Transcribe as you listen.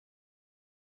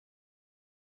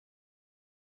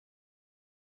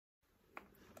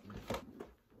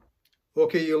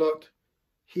Okay, you lot,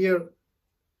 here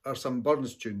are some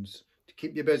Burns tunes to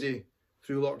keep you busy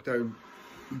through lockdown.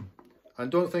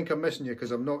 And don't think I'm missing you,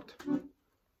 because I'm not.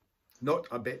 Not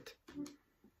a bit.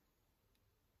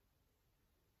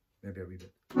 Maybe a wee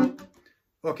bit.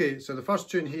 Okay, so the first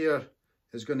tune here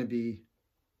is going to be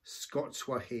Scots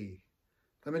Wha Hae.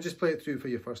 Let me just play it through for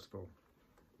you first of all.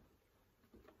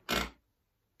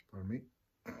 Pardon me.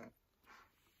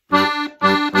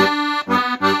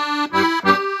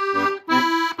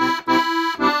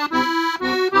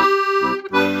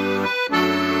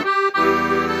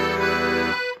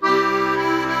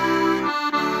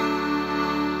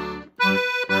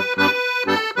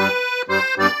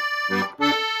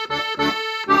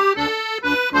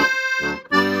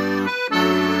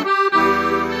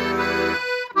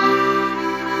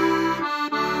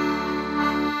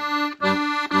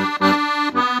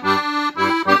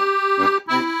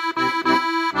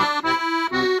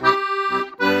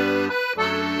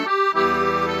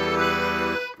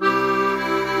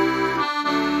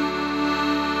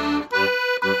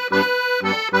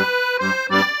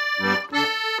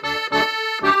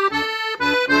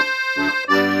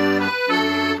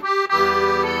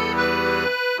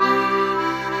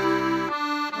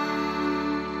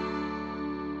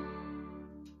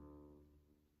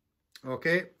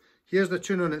 Okay, here's the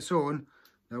tune on its own.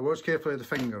 Now watch carefully the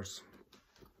fingers.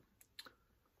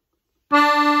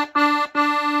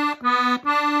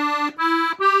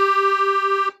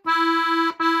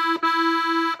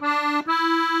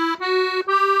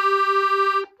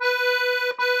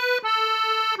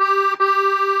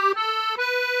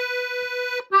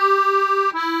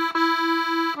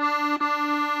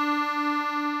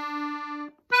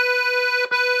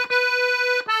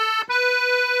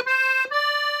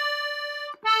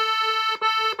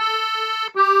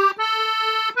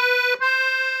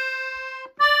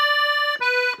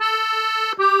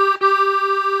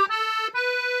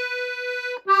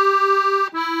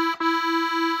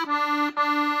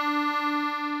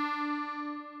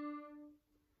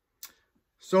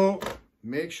 So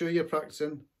make sure you're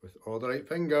practicing with all the right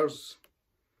fingers.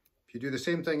 If you do the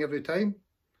same thing every time,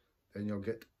 then you'll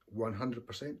get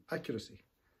 100% accuracy.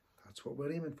 That's what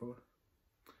we're aiming for.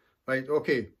 Right,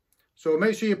 okay. So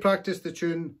make sure you practice the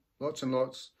tune lots and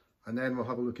lots, and then we'll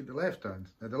have a look at the left hand.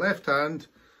 Now the left hand,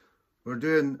 we're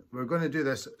going to do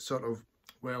this sort of,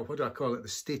 well, what do I call it? The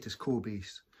status quo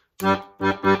bass. But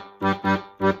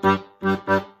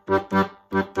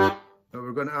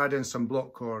we're going to add in some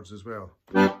block chords as well.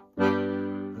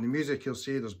 In the music you'll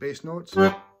see there's bass notes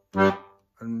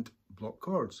and block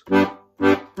chords. And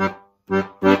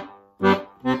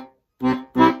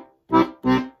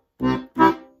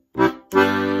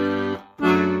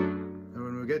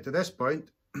when we get to this point,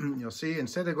 you'll see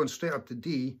instead of going straight up to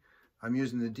D, I'm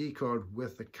using the D chord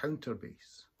with the counter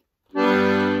bass.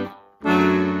 And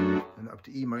up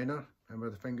to E minor,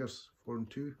 remember the fingers, 4 and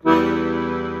 2.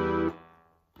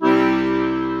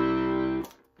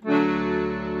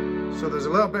 So there's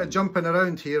a little bit of jumping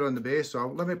around here on the bass, so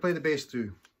let me play the bass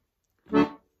through.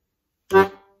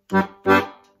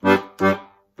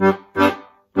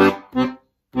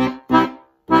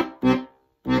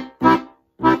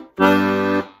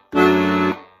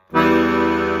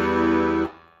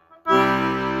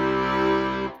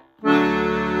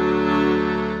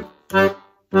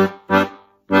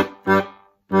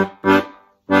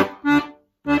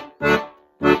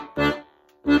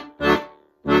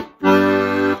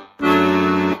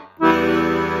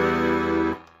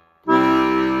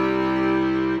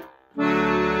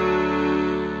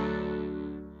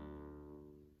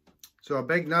 So a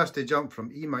big nasty jump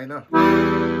from E minor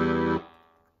down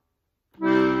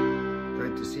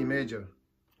to C major.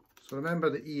 So remember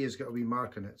the E has got a wee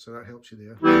mark in it, so that helps you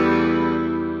there.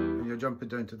 And you're jumping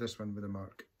down to this one with a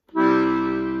mark.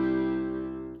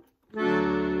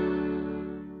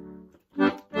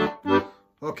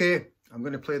 Okay, I'm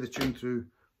going to play the tune through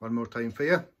one more time for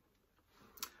you.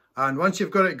 And once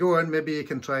you've got it going, maybe you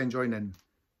can try and join in.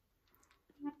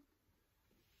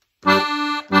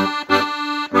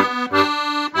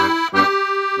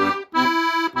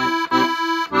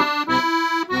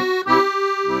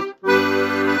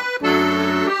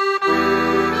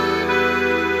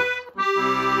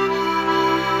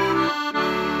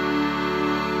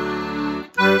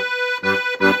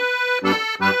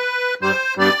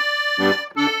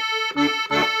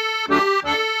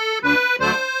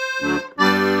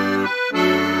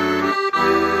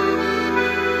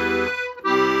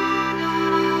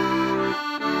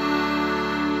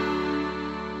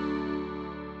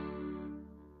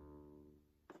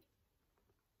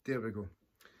 There we go.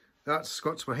 That's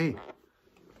Scots Wha Hae.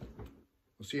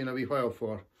 We'll see you in a wee while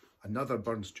for another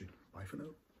Burns tune. Bye. Bye for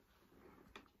now.